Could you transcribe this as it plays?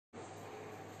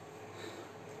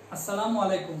Assalamu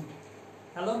alaikum.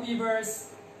 Hello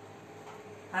viewers.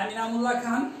 I am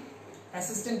Inam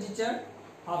assistant teacher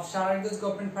of Sharergoj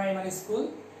Govt Primary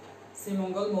School,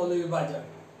 Sreemangal, Moulvibazar.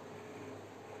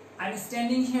 I am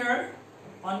standing here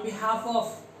on behalf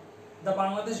of the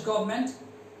Bangladesh government,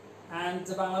 and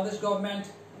the Bangladesh government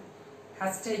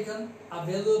has taken a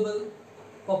valuable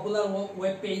popular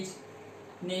web page,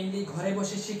 namely Ghore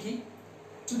Boshe Shikhi.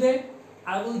 Today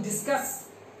I will discuss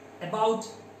about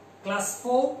Class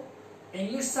 4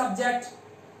 English subject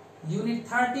Unit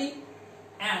 30,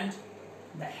 and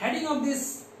the heading of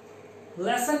this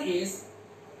lesson is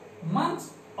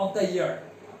Month of the Year.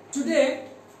 Today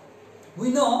we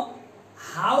know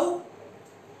how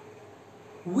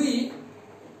we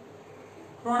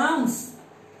pronounce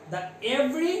the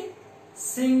every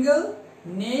single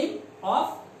name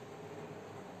of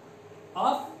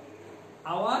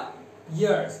our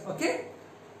years. Okay.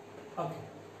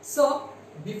 So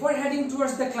before heading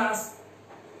towards the class,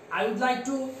 I would like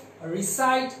to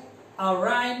recite a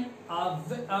rhyme,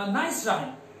 a nice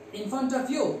rhyme in front of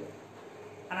you,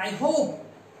 and I hope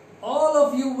all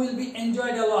of you will be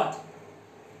enjoyed a lot.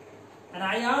 And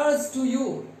I urge to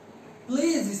you,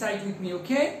 please recite with me,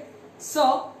 okay?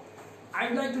 So I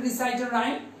would like to recite a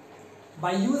rhyme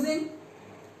by using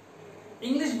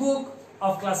English book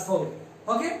of Class 4.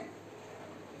 Okay?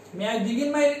 May I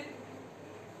begin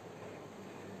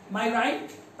my rhyme?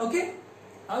 Okay?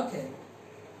 Okay.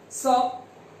 So,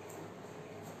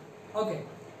 okay,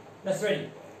 let's ready.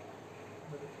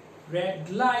 Red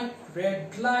light,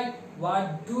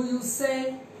 what do you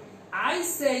say? I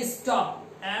say stop,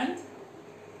 and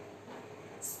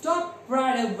stop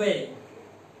right away.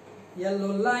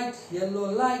 Yellow light,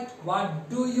 what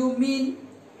do you mean?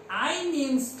 I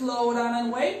mean slow down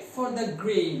and wait for the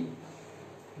green.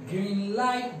 Green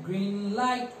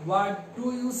light, what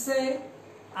do you say?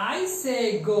 I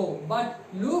say go, but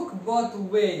look both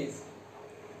ways.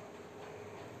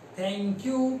 Thank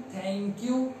you,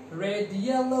 red,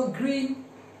 yellow, green.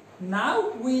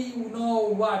 Now we know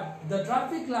what the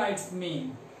traffic lights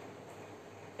mean.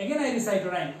 Again I recite a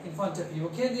rhyme in front of you,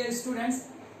 okay dear students?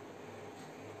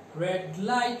 Red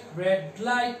light,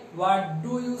 what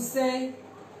do you say?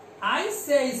 I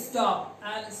say stop,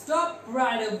 and stop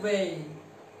right away.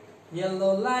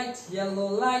 Yellow light,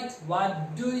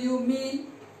 what do you mean?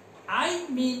 I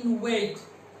mean wait,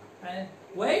 and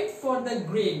wait for the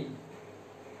green.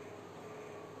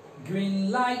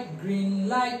 Green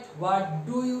light, what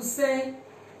do you say?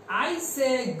 I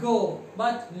say go,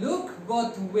 but look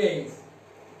both ways.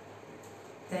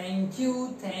 Thank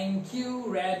you,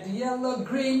 red, yellow,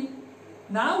 green.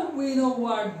 Now we know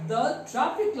what the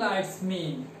traffic lights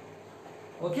mean.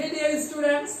 Okay dear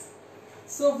students,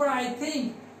 so far I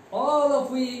think all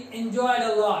of we enjoyed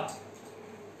a lot,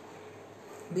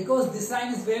 because this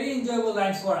rhyme is very enjoyable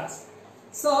rhymes for us.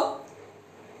 So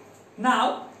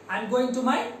now I am going to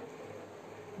my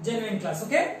genuine class,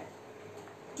 okay?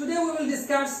 Today we will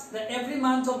discuss the every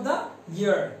month of the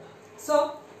year.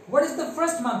 So what is the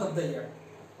first month of the year?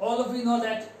 All of you know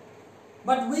that,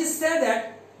 but we say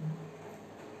that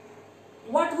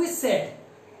what we say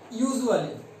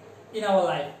usually in our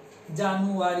life: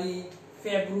 January,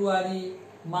 February,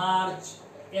 March,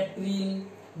 April,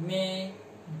 May,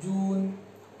 June,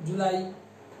 July,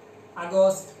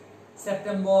 August,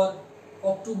 September,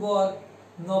 October,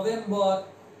 November,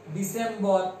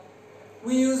 December.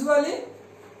 We usually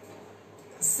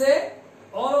say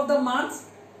all of the months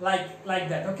like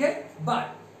that, okay?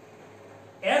 But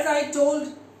as I told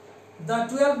the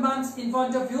 12 months in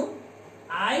front of you,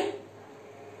 I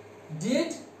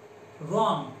did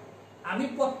wrong. আমি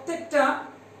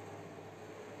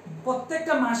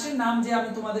প্রত্যেকটা মাসের নাম যে আমি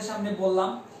তোমাদের সামনে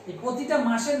বললাম, এই প্রতিটা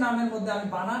মাসের নামের মধ্যে আমি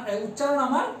উচ্চারণ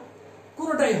আমার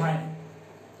কোনোটাই হয়নি।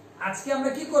 আজকে আমরা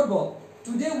কি করব?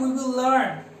 Today we will learn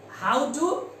how to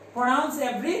pronounce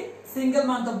every single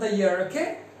month of the year, okay?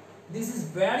 This is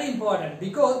very important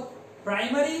because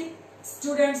primary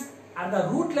students are the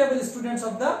root level students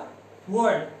of the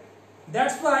world.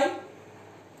 That's why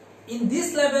in this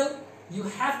level you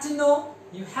have to know,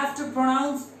 you have to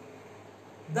pronounce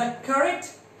the correct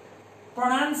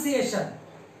pronunciation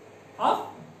of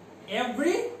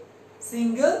every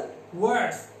single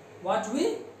words what we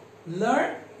learn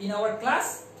in our class.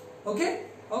 Okay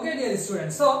dear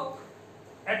students, so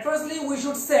at firstly we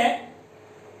should say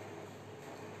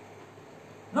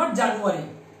not January,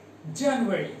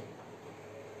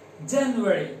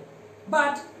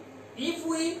 but if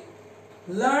we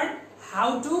learn how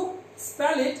to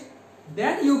spell it,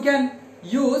 then you can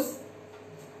use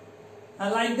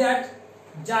like that: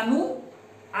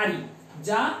 January,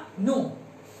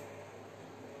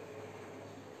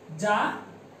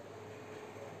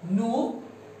 Nu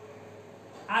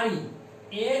Ari.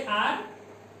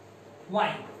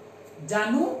 A-R-Y.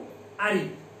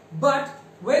 January. But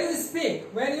when you speak,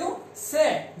 when you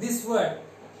say this word,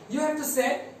 you have to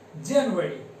say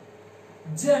January.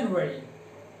 January.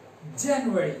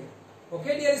 January.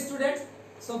 Okay, dear students.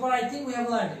 So far, I think we have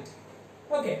learned it.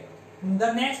 Okay.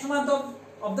 The next month of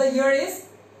the year is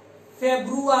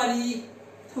February.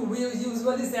 We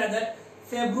usually say that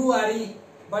February,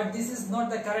 but this is not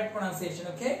the correct pronunciation.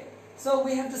 Okay. So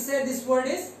we have to say this word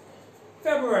is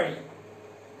February.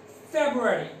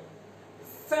 February.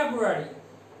 February.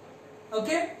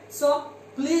 Okay. So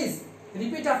please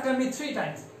repeat after me 3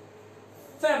 times.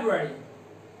 February.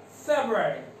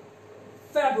 February.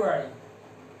 February.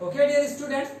 Okay, dear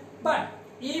students. But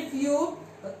if you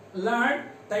learn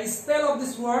the spell of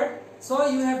this word, so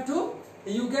you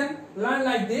can learn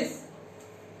like this.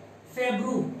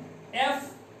 Febru.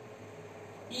 F-E-B.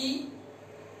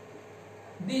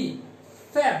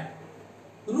 Feb.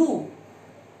 Ru.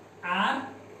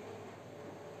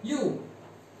 R-U.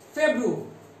 Febru.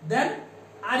 Then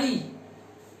Ari.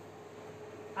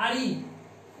 Ari.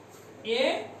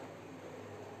 A-R-Y.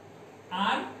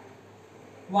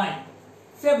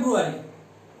 February.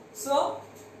 So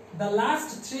the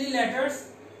last 3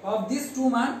 letters of these 2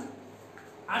 months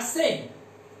are same.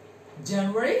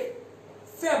 January,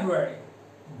 February.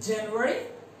 January,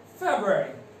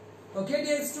 February. Okay,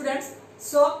 dear students.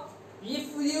 So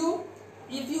if you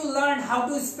learn how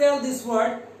to spell this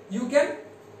word, you can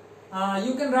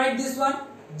write this one.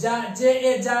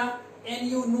 J-A-Ja,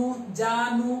 N-U-Nu,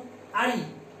 Janu, Ari,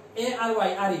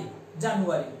 A-R-Y, Ari,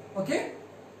 January. Okay.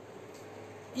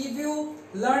 If you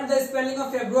learn the spelling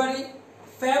of February,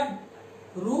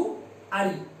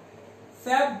 Feb-Ru-Ari.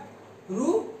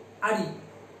 Feb-Ru-Ari.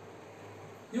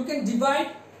 You can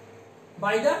divide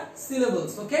by the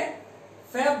syllables. Okay.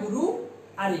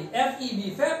 Feb-Ru-Ari.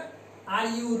 F-E-B. Feb.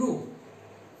 R-U-Ru.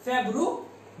 Feb-Ru.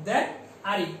 Then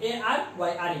Ari.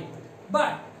 A-R-Y. Ari.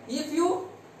 But if you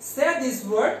say this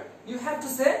word, you have to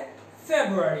say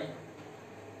February.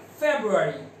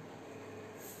 February.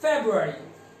 February.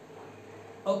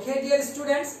 Okay, dear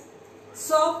students.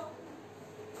 So,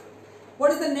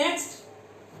 what is the next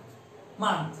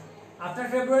month after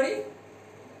February?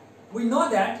 We know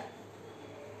that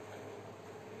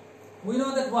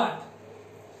what?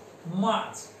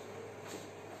 March.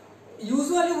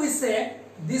 Usually we say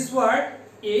this word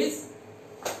is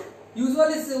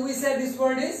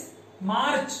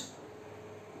March.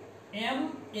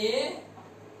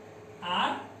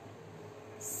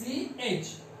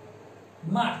 M-A-R-C-H.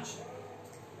 March.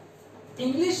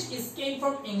 English is came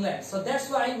from England, so that's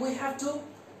why we have to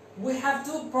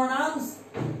pronounce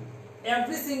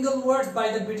every single word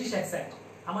by the British accent.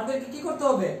 আমাদেরকে কি করতে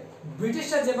হবে?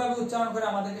 ব্রিটিশরা যেভাবে উচ্চারণ করে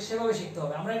আমাদেরকে সেভাবে শিখতে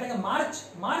হবে। আমরা এটাকে মার্চ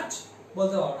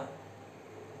বলতে পারবো না।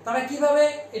 তারা কিভাবে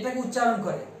এটাকে উচ্চারণ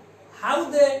করে? How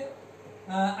they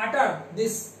utter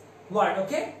this word,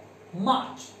 okay?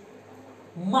 March.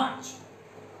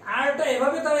 আর এটা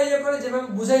এভাবে তারা করে যেভাবে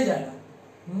বোঝাই যায় না।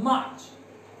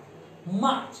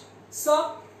 March. So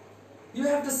you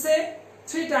have to say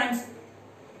 3 times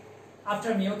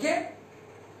after me, okay?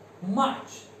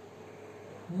 March.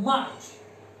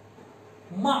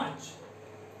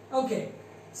 Okay.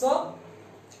 So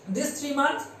these 3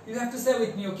 months you have to say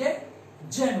with me, okay?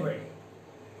 January,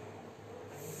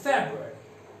 February,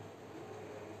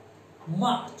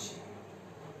 March.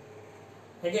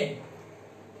 Again,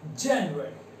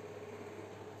 January,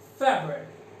 February,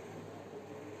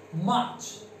 March.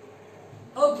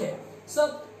 Okay. So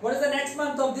what is the next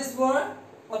month of this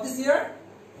year?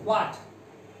 What?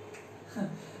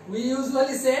 We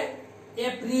usually say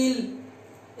April.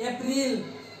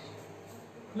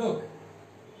 Look.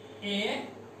 A-P-R-I-L.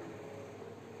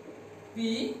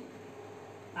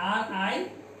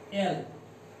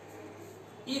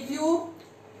 If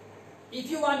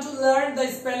you want to learn the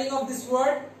spelling of this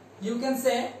word, you can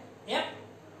say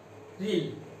April.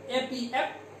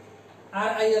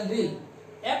 A-P-F-R-I-L.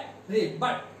 April.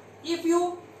 But if you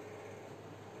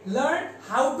learn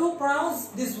how to pronounce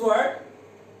this word,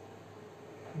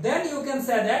 then you can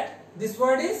say that this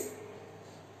word is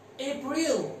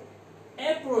April.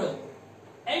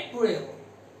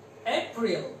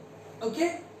 Okay?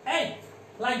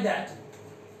 Like that.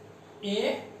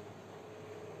 A-E-P-R-I-L.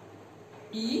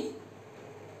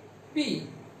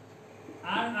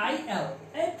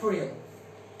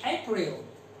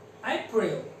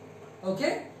 April.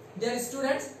 Okay? Dear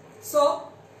students, so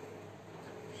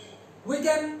we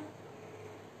can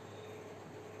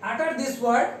utter this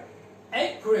word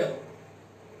April.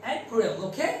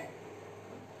 Okay?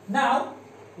 Now,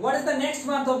 what is the next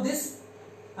month of this?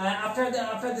 After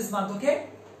this month, okay?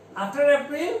 After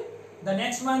April, the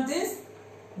next month is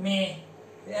May.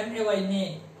 M-A-Y,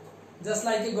 May. Just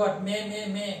like you got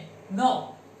May.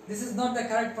 No, this is not the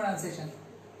correct pronunciation.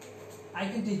 I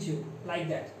can teach you like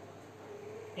that.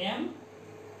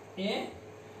 M-A-Y.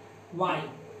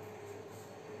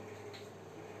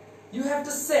 You have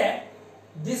to say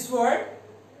this word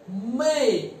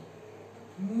May.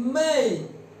 May.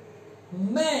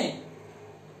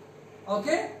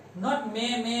 Okay? Not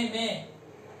May.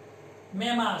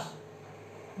 May month.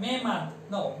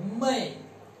 No, May.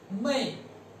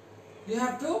 You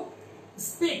have to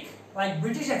speak like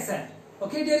British accent.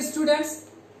 Okay, dear students?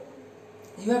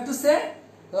 You have to say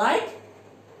like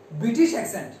British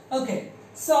accent. Okay,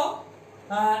 so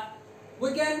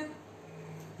we can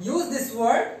use this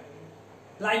word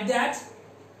like that: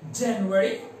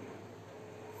 January,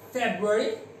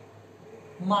 February,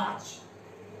 March,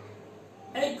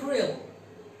 April,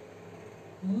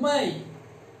 May.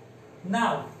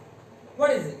 Now,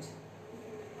 what is it?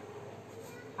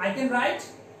 I can write.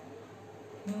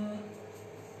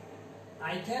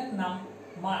 I can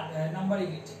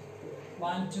numbering it.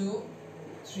 1, 2,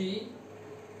 3,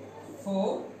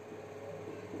 4,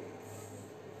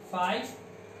 5,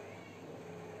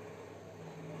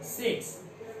 6.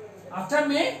 After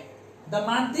May, the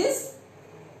month is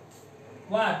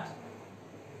what?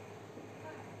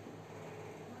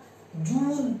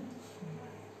 June.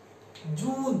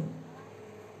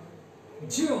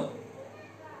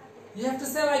 You have to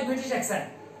say like British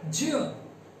accent. June.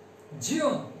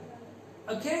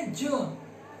 Okay, June.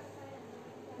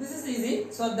 This is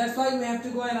easy. So that's why we have to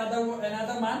go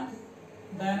another month.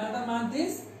 The another month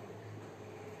is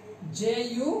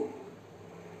J-U.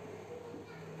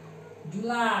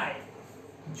 July.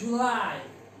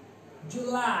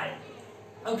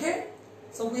 Okay?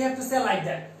 So we have to say like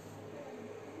that.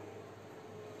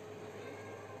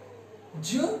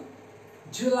 June,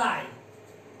 July.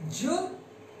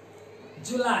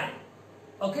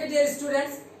 Okay, dear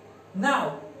students.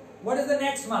 Now, what is the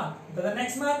next month? The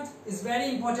next month is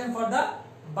very important for the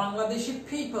Bangladeshi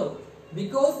people,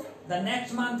 because the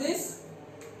next month is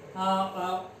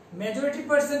majority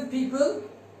 % people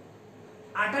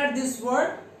utter this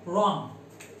word wrong,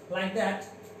 like that.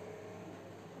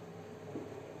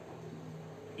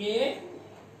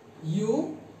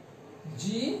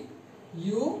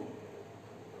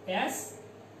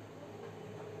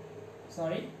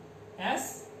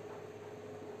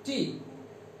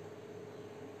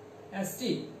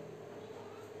 S-T.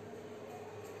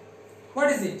 What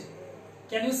is it?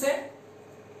 Can you say?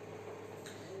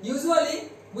 Usually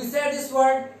we say this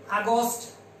word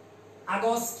August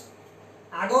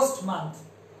month,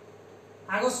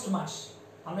 August মাস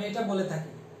আমরা এটা বলে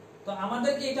থাকি। তো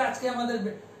আমাদেরকে এটা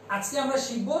আজকে আমরা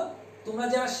শিখব। তোমরা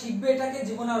যারা শিখবে এটাকে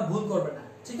জীবনে আর ভুল করবে না,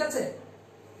 ঠিক আছে?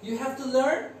 You have to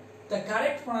learn the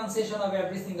correct pronunciation of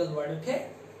every single word, okay?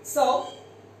 So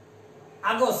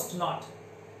August, not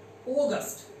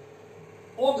August.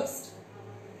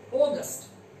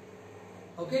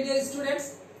 Okay, dear students,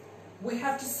 we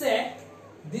have to say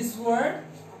this word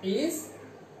is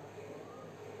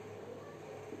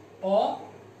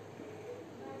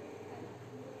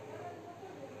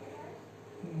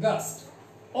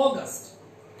August,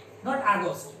 not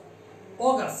August.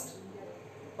 August.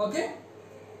 Okay?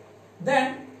 Then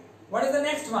what is the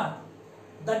next month?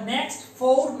 The next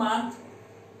 4 month,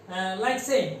 like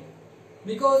saying,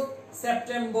 because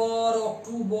September,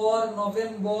 October,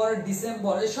 November,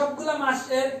 December, এই সবগুলা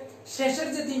মাসের শেষের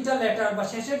যে তিনটা letter বা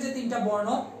শেষের যে তিনটা বর্ণ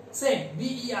সেম,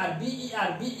 BER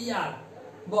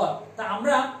বল। তা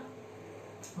আমরা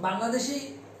বাংলাদেশি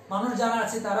মানুষ যারা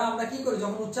আছে তারা আমরা কি করি,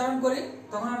 যখন উচ্চারণ করি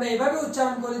তখন আমরা এভাবে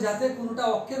উচ্চারণ করি যাতে কোনোটা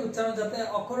অক্ষরের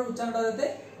উচ্চারণটা যাতে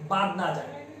বাদ না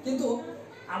যায়। কিন্তু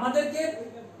আমাদেরকে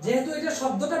যেহেতু এটা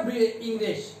শব্দটা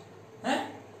ইংলিশ, হ্যাঁ,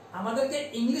 আমাদেরকে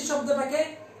ইংলিশ শব্দটাকে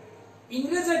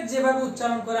ইংরেজের যেভাবে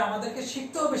উচ্চারণ করে আমাদেরকে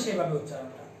শিখতে হবে সেভাবে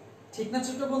উচ্চারণটা, ঠিক না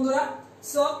ছোট বন্ধুরা?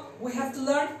 So we have to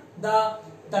learn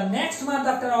the next month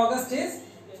after August is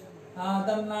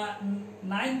the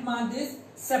 9th month is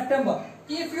September.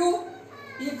 If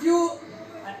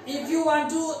you want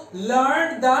to learn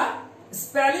the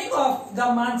spelling of the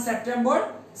month September,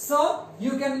 so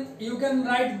you can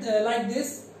write like this: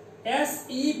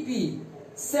 SEP,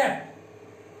 sep,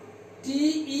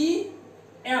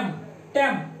 TEM,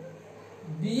 tem,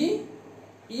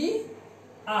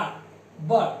 BER,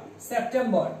 bird,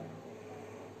 September.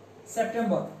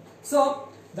 So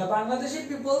the Bangladeshi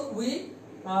people, we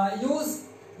use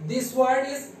this word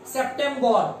is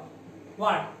September.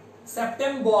 What?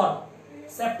 September,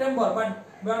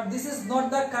 but this is not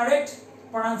the correct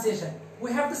pronunciation. We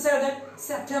have to say that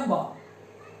September.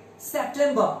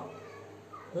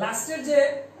 Last যে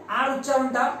আর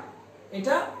উচ্চারণটা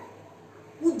এটা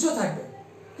উজ্জ্ব থাকবে,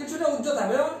 কিছুটা উজ্জ্ব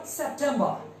থাকবে, যেমন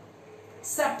September,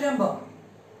 September.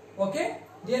 Okay,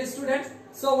 dear students,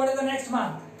 so what is the next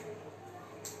month?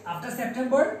 After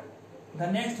September, the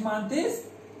next month is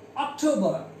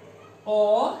October. O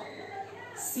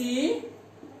C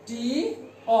T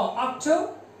O, October.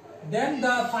 Then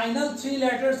the final 3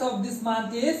 letters of this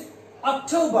month is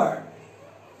October.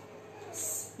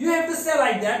 You have to say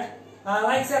like that,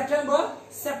 like September,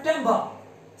 September,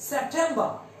 September,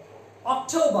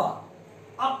 October,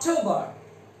 October,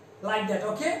 like that.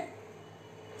 Okay,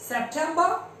 September,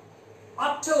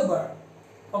 October.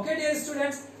 Okay, dear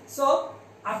students, so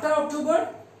after October,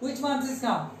 which month is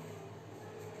come?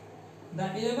 The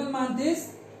 11th month is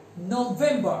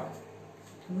November,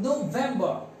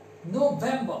 November,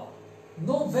 November,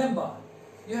 November.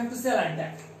 You have to say like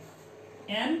that.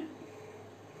 N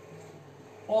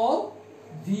O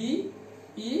V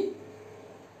E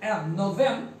M,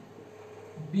 November,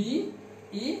 B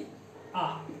E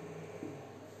R,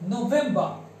 November.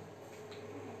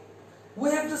 We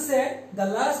have to say the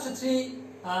last 3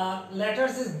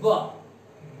 letters is B,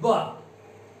 B.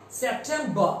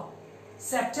 September,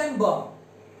 September,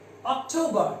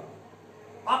 October,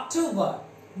 October,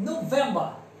 November,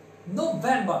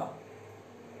 November.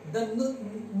 The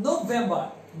November,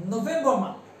 November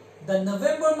month. The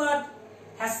November month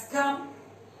has come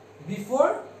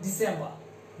before December.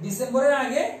 December এর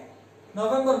আগে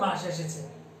November মাস এসেছে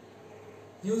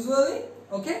usually.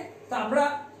 Okay, তো আমরা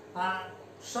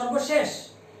সর্বশেষ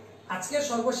আজকের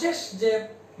সর্বশেষ যে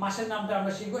মাসের নামটা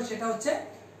আমরা শিখব সেটা হচ্ছে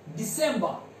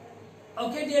December.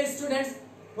 Okay, dear students,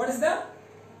 what is the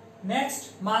next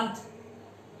month?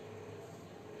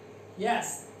 Yes,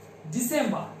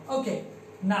 December. Okay,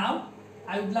 now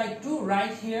I would like to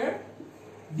write here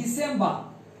December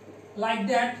like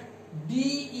that, D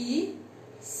E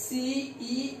C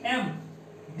E M,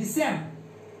 December,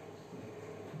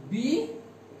 B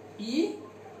E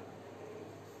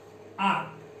R,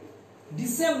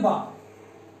 December,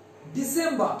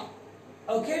 December.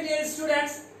 Okay, dear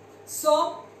students, so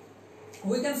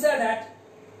we can say that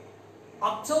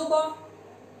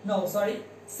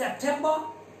September,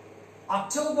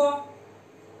 October,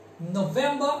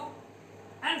 November,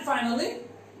 and finally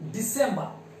December.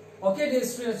 Okay, dear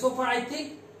students, so far I think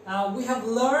we have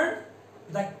learned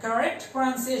the correct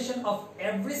pronunciation of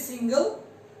every single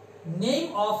name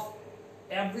of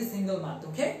every single month.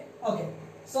 Okay, okay,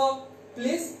 so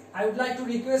please, I would like to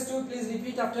request you, please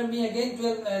repeat after me again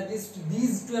 12,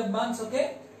 these 12 months. Okay,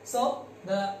 so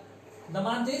the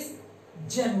month is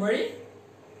January,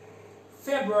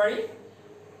 February,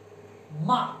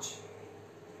 March,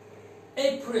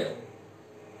 April,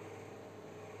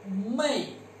 May,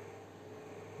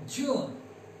 June,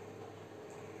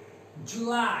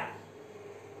 July,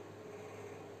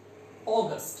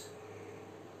 August,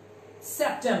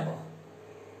 September,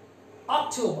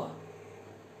 October,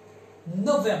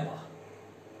 November,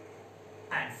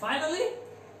 and finally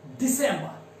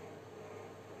December.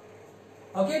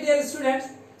 Okay, dear students,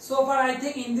 so far I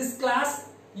think in this class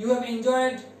you have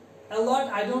enjoyed a lot.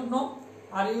 I don't know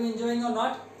are you enjoying or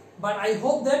not, but I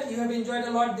hope that you have enjoyed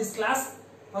a lot this class.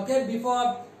 Okay, before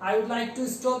I would like to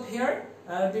stop here,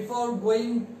 before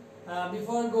going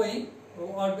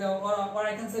or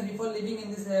I can say before leaving in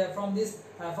this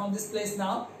from this place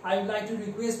now, I would like to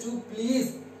request you, please,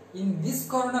 in this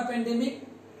corona pandemic,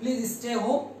 please stay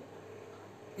home,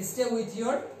 stay with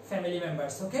your family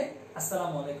members. Okay,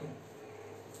 assalamu alaikum.